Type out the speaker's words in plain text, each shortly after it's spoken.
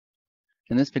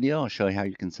In this video, I'll show you how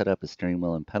you can set up a steering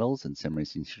wheel and pedals in Sim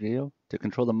Racing Studio to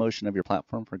control the motion of your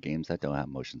platform for games that don't have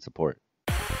motion support.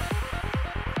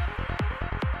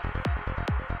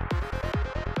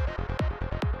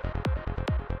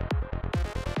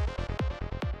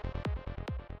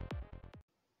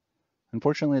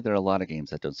 Unfortunately, there are a lot of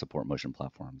games that don't support motion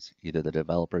platforms. Either the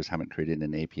developers haven't created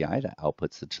an API that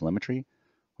outputs the telemetry,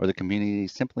 or the community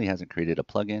simply hasn't created a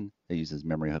plugin that uses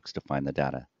memory hooks to find the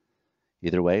data.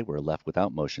 Either way, we're left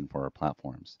without motion for our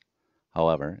platforms.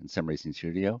 However, in Sim Racing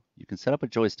Studio, you can set up a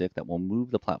joystick that will move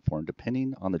the platform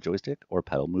depending on the joystick or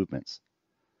pedal movements.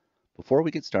 Before we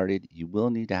get started, you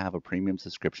will need to have a premium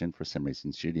subscription for Sim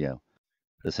Racing Studio.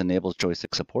 This enables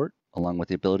joystick support, along with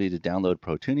the ability to download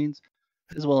Pro Tunings,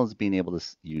 as well as being able to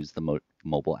use the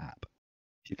mobile app.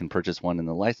 You can purchase one in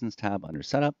the License tab under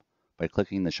Setup by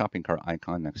clicking the shopping cart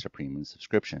icon next to Premium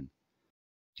Subscription.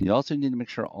 You also need to make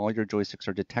sure all your joysticks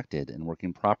are detected and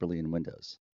working properly in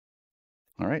Windows.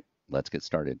 All right, let's get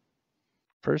started.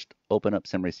 First, open up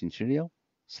Sim Racing Studio,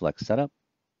 select Setup,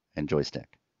 and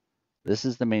Joystick. This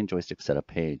is the main joystick setup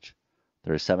page.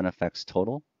 There are 7 effects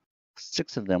total,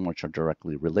 6 of them which are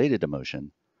directly related to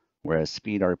motion, whereas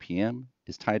speed RPM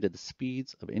is tied to the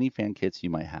speeds of any fan kits you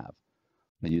might have.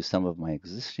 I'll use some of my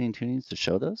existing tunings to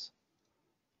show those.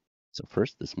 So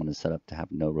first, this one is set up to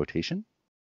have no rotation.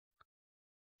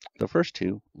 The first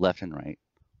 2, left and right,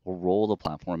 will roll the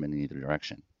platform in either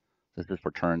direction. This is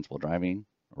for turns while driving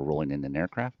or rolling in an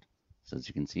aircraft. So as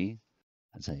you can see,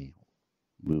 as I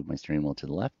move my steering wheel to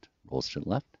the left, rolls to the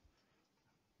left.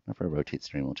 If I rotate the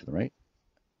steering wheel to the right,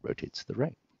 rotates to the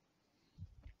right.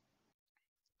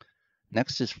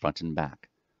 Next is front and back.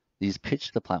 These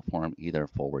pitch the platform either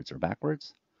forwards or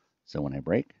backwards. So when I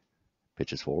brake, it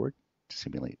pitches forward to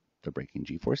simulate the braking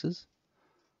G-forces,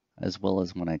 as well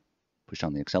as when I push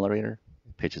on the accelerator,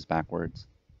 it pitches backwards,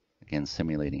 again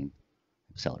simulating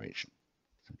acceleration.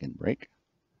 So again, brake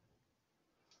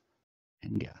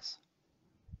and gas.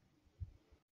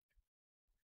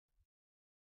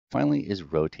 Finally is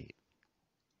rotate.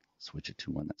 Switch it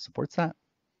to one that supports that.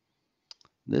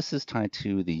 This is tied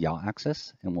to the yaw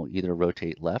axis and will either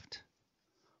rotate left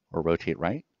or rotate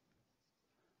right.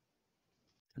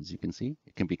 As you can see,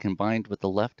 it can be combined with the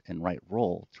left and right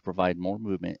roll to provide more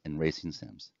movement in racing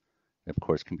sims. It, of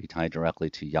course, can be tied directly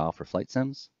to yaw for flight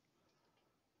sims.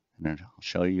 And then I'll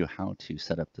show you how to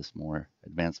set up this more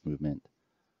advanced movement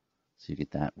so you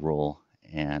get that roll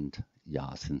and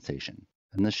yaw sensation.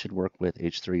 And this should work with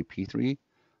H3P3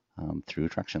 through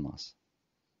traction loss.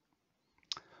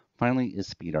 Finally is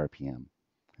speed RPM.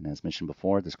 And as mentioned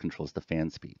before, this controls the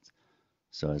fan speeds.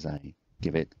 So as I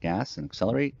give it gas and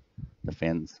accelerate, the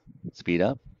fans speed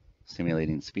up,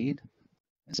 simulating speed.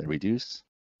 As I reduce,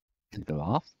 they go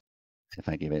off. If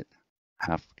I give it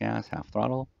half gas, half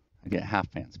throttle, I get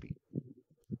half fan speed.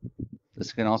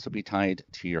 This can also be tied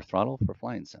to your throttle for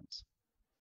flying sims.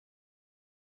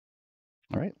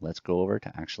 All right, let's go over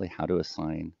to actually how to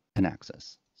assign an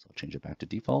axis. So I'll change it back to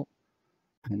default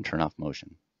and turn off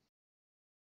motion.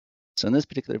 So in this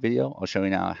particular video, I'll show you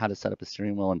now how to set up a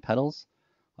steering wheel and pedals.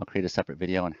 I'll create a separate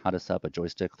video on how to set up a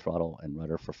joystick, throttle, and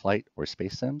rudder for flight or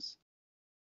space sims.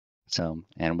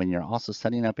 And when you're also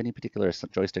setting up any particular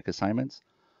joystick assignments,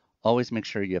 always make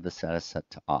sure you have the status set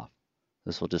to off.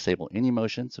 This will disable any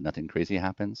motion so nothing crazy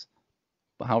happens.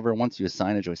 But however, once you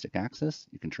assign a joystick axis,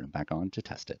 you can turn it back on to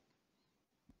test it.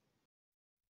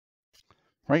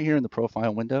 Right here in the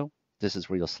profile window, this is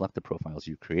where you'll select the profiles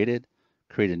you created,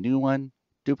 create a new one,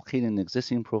 duplicate an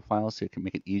existing profile so you can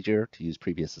make it easier to use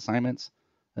previous assignments,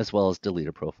 as well as delete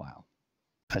a profile.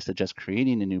 I suggest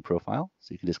creating a new profile,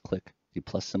 so you can just click the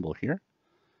plus symbol here.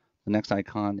 The next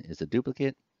icon is a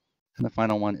duplicate, and the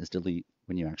final one is delete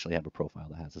when you actually have a profile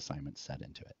that has assignments set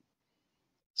into it.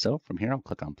 So from here, I'll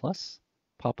click on plus,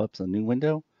 pop up a new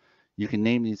window. You can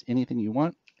name these anything you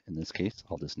want. In this case,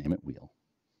 I'll just name it wheel.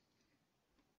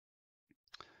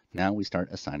 Now we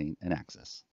start assigning an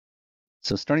axis.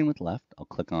 So starting with left, I'll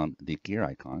click on the gear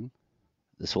icon.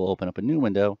 This will open up a new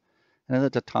window, and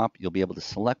at the top, you'll be able to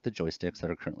select the joysticks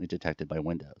that are currently detected by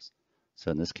Windows. So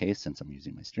in this case, since I'm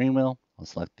using my steering wheel, I'll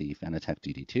select the Fanatec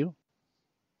DD2.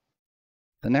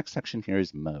 The next section here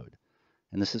is mode,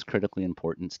 and this is a critically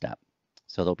important step.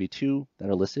 So there'll be 2 that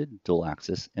are listed, dual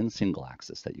axis and single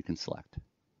axis, that you can select.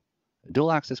 A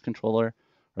dual axis controller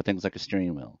are things like a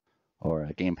steering wheel or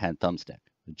a gamepad thumbstick,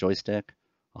 a joystick,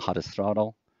 a hottest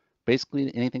throttle,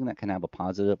 basically anything that can have a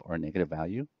positive or a negative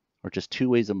value, or just 2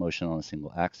 ways of motion on a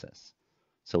single axis.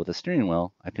 So with the steering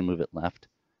wheel, I can move it left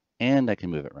and I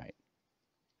can move it right.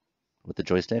 With the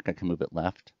joystick, I can move it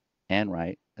left and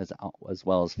right, as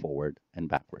well as forward and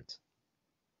backwards.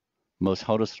 Most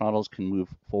hottest throttles can move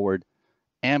forward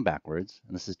and backwards,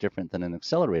 and this is different than an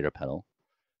accelerator pedal,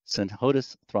 since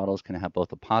HOTUS throttles can have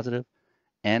both a positive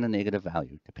and a negative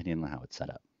value depending on how it's set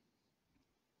up.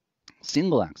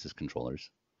 Single axis controllers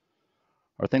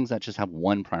are things that just have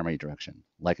one primary direction,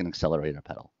 like an accelerator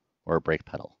pedal, or a brake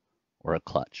pedal, or a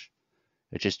clutch.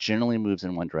 It just generally moves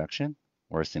in one direction,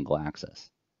 or a single axis.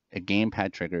 A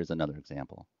gamepad trigger is another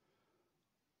example.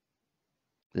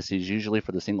 This is usually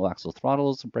for the single axle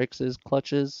throttles, brakes,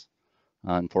 clutches,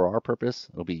 and for our purpose,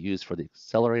 it will be used for the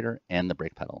accelerator and the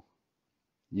brake pedal.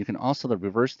 You can also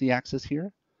reverse the axis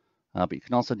here, but you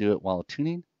can also do it while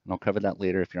tuning, and I'll cover that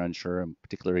later if you're unsure, and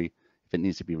particularly if it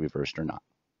needs to be reversed or not.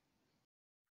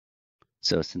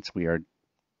 So since we are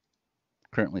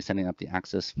currently setting up the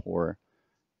axis for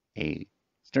a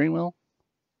steering wheel,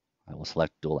 I will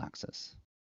select dual axis.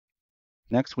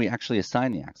 Next, we actually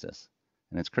assign the axis,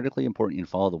 and it's critically important you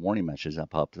follow the warning message that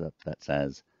pops up that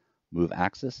says, move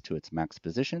axis to its max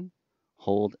position,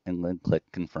 hold, and then click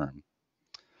confirm.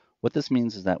 What this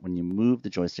means is that when you move the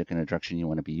joystick in a direction you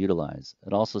want to be utilized,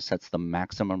 it also sets the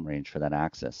maximum range for that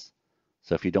axis.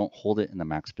 So if you don't hold it in the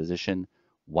max position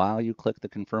while you click the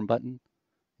confirm button,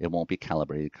 it won't be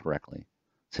calibrated correctly.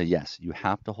 So yes, you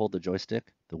have to hold the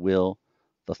joystick, the wheel,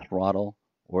 the throttle,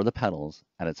 or the pedals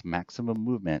at its maximum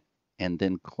movement and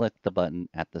then click the button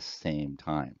at the same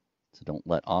time. So don't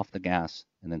let off the gas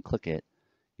and then click it.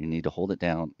 You need to hold it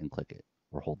down and click it,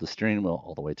 or hold the steering wheel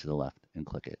all the way to the left and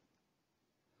click it.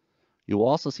 You will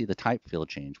also see the type field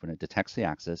change when it detects the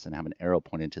axis and have an arrow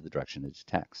pointing to the direction it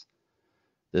detects.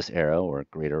 This arrow, or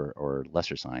greater or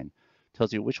lesser sign,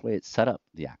 tells you which way it's set up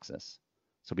the axis.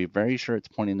 So be very sure it's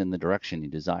pointing in the direction you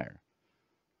desire.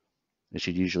 It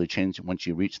should usually change once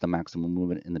you reach the maximum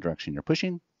movement in the direction you're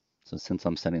pushing. So since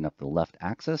I'm setting up the left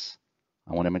axis,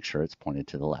 I want to make sure it's pointed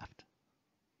to the left.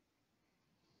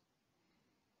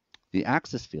 The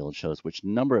axis field shows which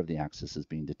number of the axis is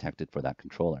being detected for that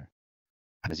controller.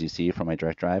 As you see from my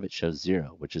direct drive, it shows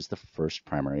 0, which is the first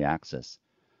primary axis.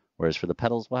 Whereas for the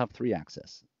pedals, we'll have 3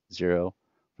 axes, 0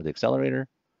 for the accelerator,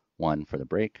 1 for the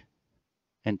brake,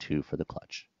 and 2 for the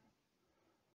clutch.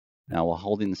 Now while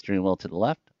holding the steering wheel to the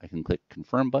left, I can click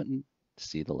confirm button to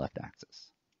see the left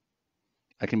axis.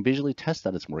 I can visually test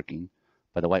that it's working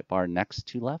by the white bar next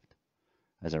to left.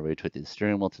 As I rotate the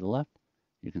steering wheel to the left,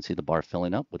 you can see the bar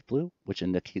filling up with blue, which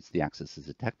indicates the axis is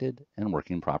detected and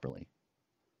working properly.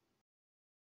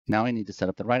 Now I need to set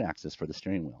up the right axis for the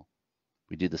steering wheel.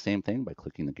 We do the same thing by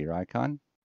clicking the gear icon.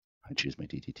 I choose my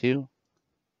DT2.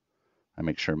 I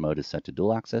make sure mode is set to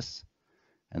dual axis,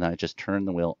 and then I just turn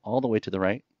the wheel all the way to the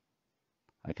right.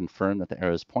 I confirm that the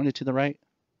arrow is pointed to the right,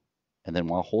 and then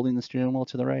while holding the steering wheel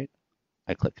to the right,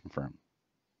 I click confirm.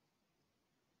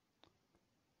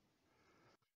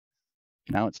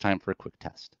 Now it's time for a quick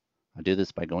test. I'll do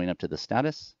this by going up to the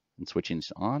status and switching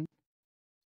to on.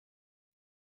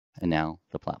 And now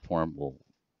the platform will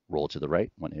roll to the right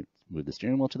when it moves the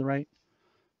steering wheel to the right,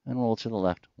 and roll to the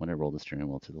left when I roll the steering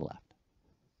wheel to the left.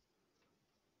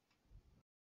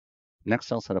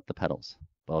 Next, I'll set up the pedals,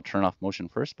 but I'll turn off motion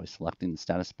first by selecting the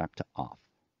status back to off.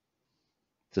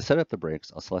 To set up the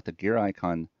brakes, I'll select the gear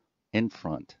icon in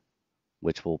front,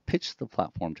 which will pitch the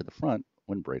platform to the front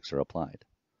when brakes are applied.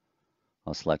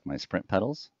 I'll select my sprint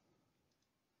pedals,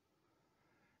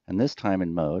 and this time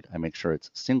in mode, I make sure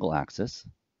it's single axis,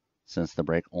 since the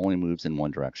brake only moves in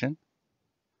one direction.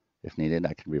 If needed,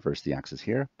 I can reverse the axis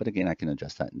here, but again, I can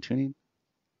adjust that in tuning.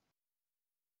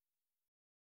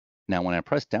 Now, when I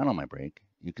press down on my brake,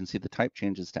 you can see the type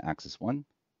changes to axis 1,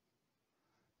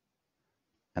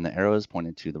 and the arrow is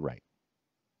pointed to the right.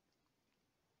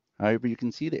 However, you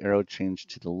can see the arrow change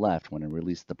to the left when I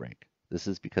release the brake. This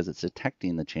is because it's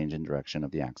detecting the change in direction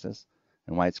of the axis,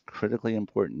 and why it's critically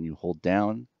important you hold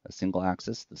down a single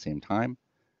axis at the same time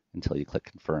until you click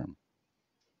confirm.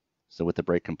 So with the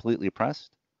brake completely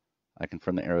pressed, I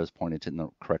confirm the arrow is pointed in the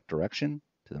correct direction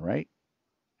to the right,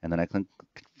 and then I can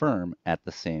confirm at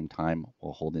the same time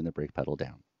while holding the brake pedal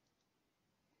down.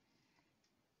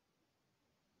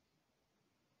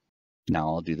 Now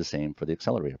I'll do the same for the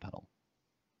accelerator pedal.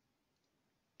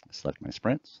 I select my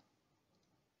sprints,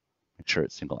 make sure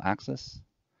it's single axis,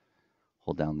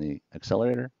 hold down the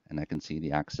accelerator, and I can see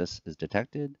the axis is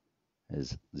detected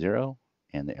as 0,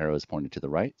 and the arrow is pointed to the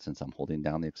right since I'm holding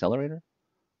down the accelerator.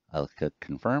 I'll click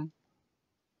confirm,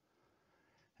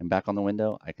 and back on the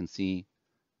window, I can see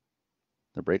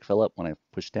the brake fill up when I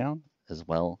push down, as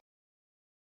well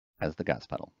as the gas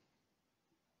pedal.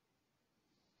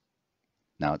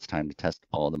 Now it's time to test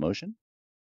all the motion.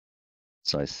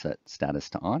 So I set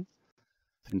status to on,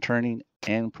 and turning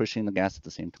and pushing the gas at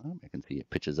the same time, I can see it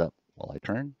pitches up while I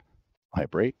turn, I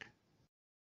brake,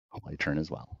 while I turn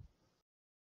as well.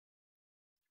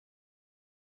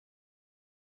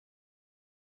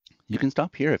 You can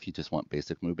stop here if you just want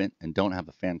basic movement and don't have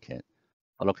a fan kit,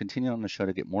 but I'll continue on the show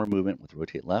to get more movement with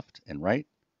rotate left and right,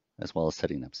 as well as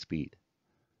setting up speed.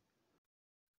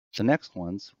 The next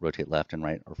ones, rotate left and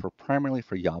right, are primarily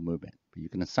for yaw movement, but you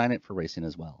can assign it for racing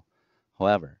as well.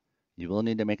 However, you will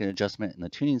need to make an adjustment in the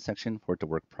tuning section for it to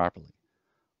work properly.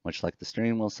 Much like the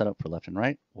steering wheel setup for left and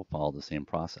right, we'll follow the same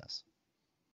process.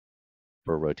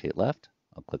 For rotate left,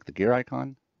 I'll click the gear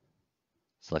icon,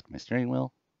 select my steering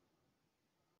wheel,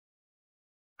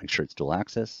 make sure it's dual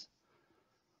axis,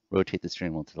 rotate the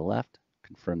steering wheel to the left,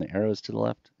 confirm the arrows to the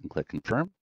left, and click confirm.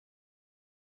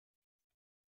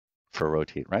 For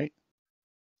rotate right,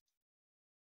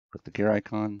 click the gear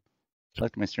icon,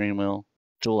 select my steering wheel,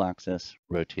 dual axis,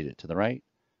 rotate it to the right,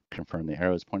 confirm the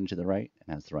arrow is pointing to the right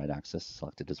and has the right axis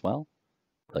selected as well,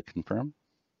 click confirm.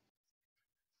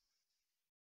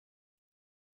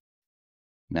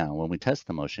 Now, when we test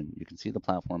the motion, you can see the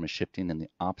platform is shifting in the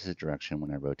opposite direction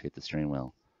when I rotate the steering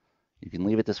wheel. You can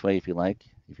leave it this way if you like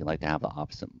to have the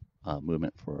opposite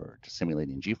movement for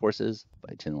simulating G-forces, but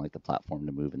I tend to like the platform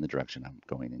to move in the direction I'm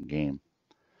going in game.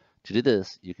 To do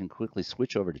this, you can quickly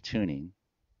switch over to tuning,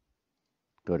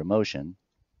 go to motion,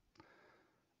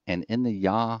 and in the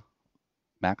yaw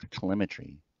max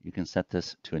telemetry, you can set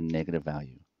this to a negative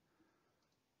value.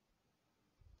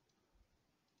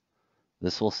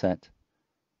 This will set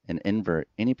and invert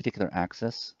any particular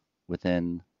axis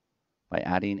by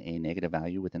adding a negative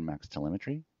value within max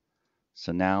telemetry.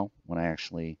 So now when I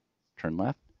actually turn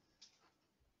left,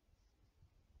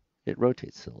 it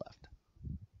rotates to the left.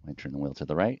 When I turn the wheel to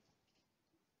the right,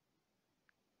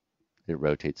 it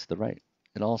rotates to the right.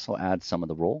 It also adds some of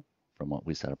the roll from what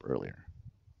we set up earlier.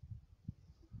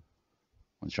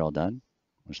 Once you're all done,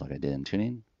 much like I did in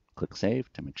tuning, click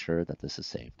save to make sure that this is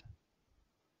saved.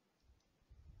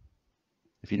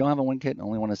 If you don't have a WinKit and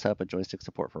only want to set up a joystick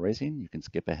support for racing, you can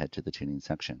skip ahead to the tuning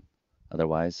section.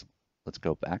 Otherwise, let's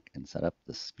go back and set up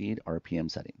the speed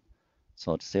RPM setting. So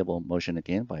I'll disable motion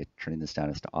again by turning the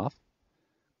status to off,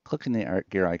 clicking the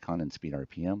gear icon in speed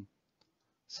RPM,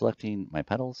 selecting my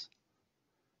pedals,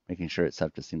 making sure it's set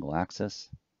up to single axis,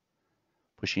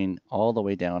 pushing all the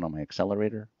way down on my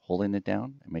accelerator, holding it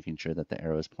down, and making sure that the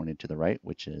arrow is pointed to the right,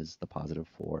 which is the positive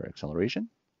for acceleration,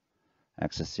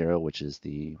 axis 0, which is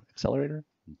the accelerator,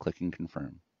 and clicking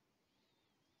confirm.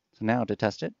 So now to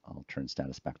test it, I'll turn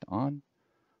status back to on,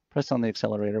 press on the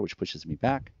accelerator, which pushes me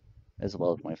back, as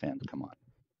well as my fan to come on.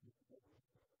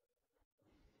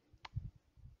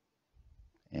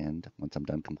 And once I'm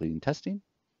done completing testing,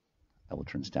 I will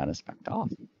turn status back to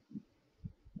off.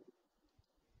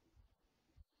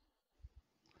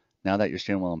 Now that your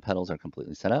steering wheel and pedals are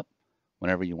completely set up,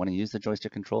 whenever you want to use the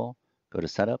joystick control, go to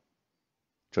Setup,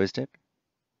 Joystick,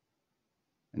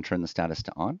 and turn the status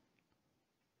to on.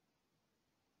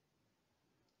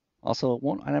 Also, it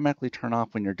won't automatically turn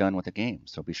off when you're done with the game,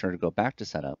 so be sure to go back to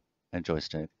Setup and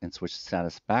Joystick and switch the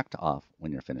status back to off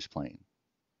when you're finished playing.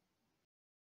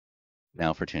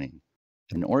 Now for tuning.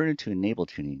 In order to enable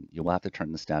tuning, you will have to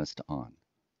turn the status to on.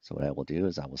 So what I will do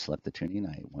is I will select the tuning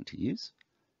I want to use,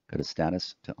 go to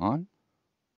status to on,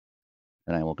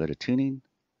 then I will go to tuning,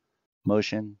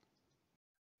 motion,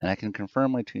 and I can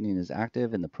confirm my tuning is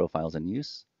active in the profiles in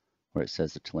use, where it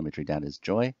says the telemetry data is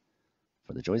joy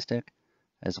for the joystick,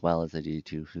 as well as the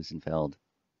D2 Heusinkveld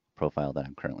profile that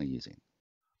I'm currently using.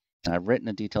 And I've written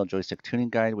a detailed joystick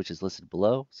tuning guide, which is listed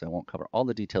below, so I won't cover all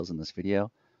the details in this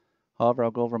video. However,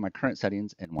 I'll go over my current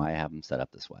settings and why I have them set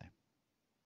up this way.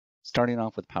 Starting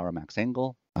off with power max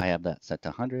angle, I have that set to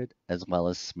 100, as well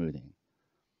as smoothing.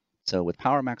 So with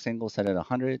power max angle set at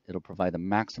 100, it'll provide the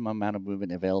maximum amount of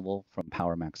movement available from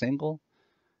power max angle.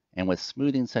 And with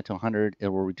smoothing set to 100, it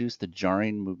will reduce the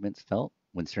jarring movements felt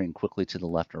when steering quickly to the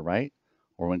left or right,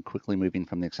 or when quickly moving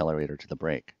from the accelerator to the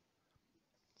brake.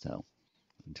 So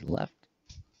to the left,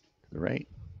 to the right,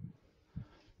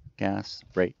 gas,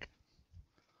 brake.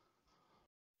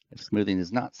 If smoothing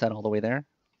is not set all the way there,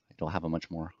 it'll have a much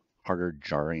more harder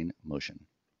jarring motion.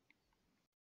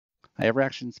 I have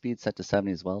reaction speed set to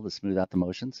 70 as well to smooth out the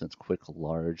motion, since quick,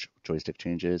 large joystick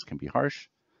changes can be harsh.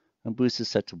 And boost is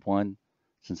set to 1,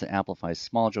 since it amplifies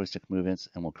small joystick movements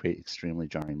and will create extremely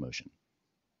jarring motion.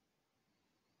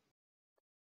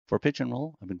 For pitch and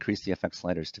roll, I've increased the effect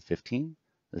sliders to 15.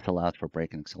 This allows for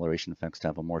brake and acceleration effects to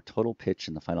have a more total pitch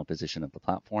in the final position of the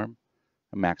platform,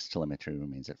 and max telemetry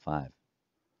remains at 5.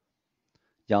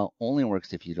 Yaw only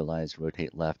works if you utilize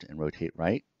rotate left and rotate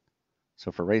right.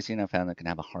 So for racing, I found that it can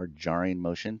have a hard jarring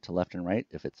motion to left and right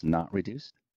if it's not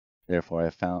reduced.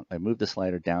 Therefore, I moved the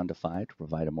slider down to 5 to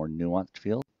provide a more nuanced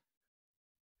feel.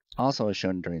 Also, as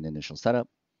shown during the initial setup,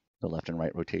 the left and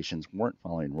right rotations weren't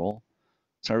following roll,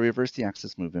 So I reverse the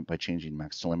axis movement by changing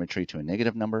max telemetry to a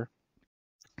negative number.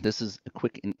 This is a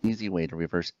quick and easy way to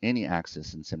reverse any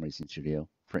axis in Sim Racing Studio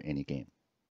for any game.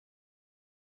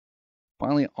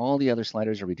 Finally, all the other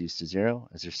sliders are reduced to 0,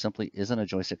 as there simply isn't a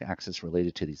joystick axis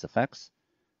related to these effects.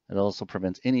 It also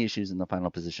prevents any issues in the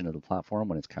final position of the platform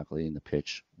when it's calculating the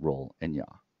pitch, roll, and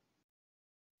yaw.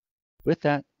 With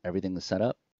that, everything is set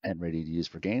up and ready to use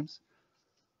for games,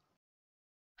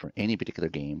 for any particular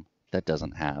game that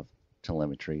doesn't have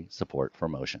telemetry support for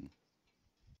motion.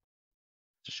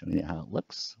 Just showing you how it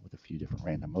looks with a few different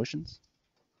random motions.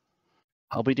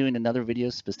 I'll be doing another video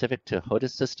specific to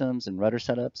HOTAS systems and rudder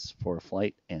setups for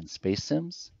flight and space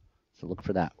sims. So look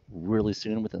for that really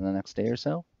soon within the next day or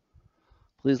so.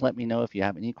 Please let me know if you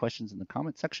have any questions in the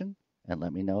comment section and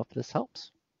let me know if this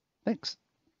helps. Thanks.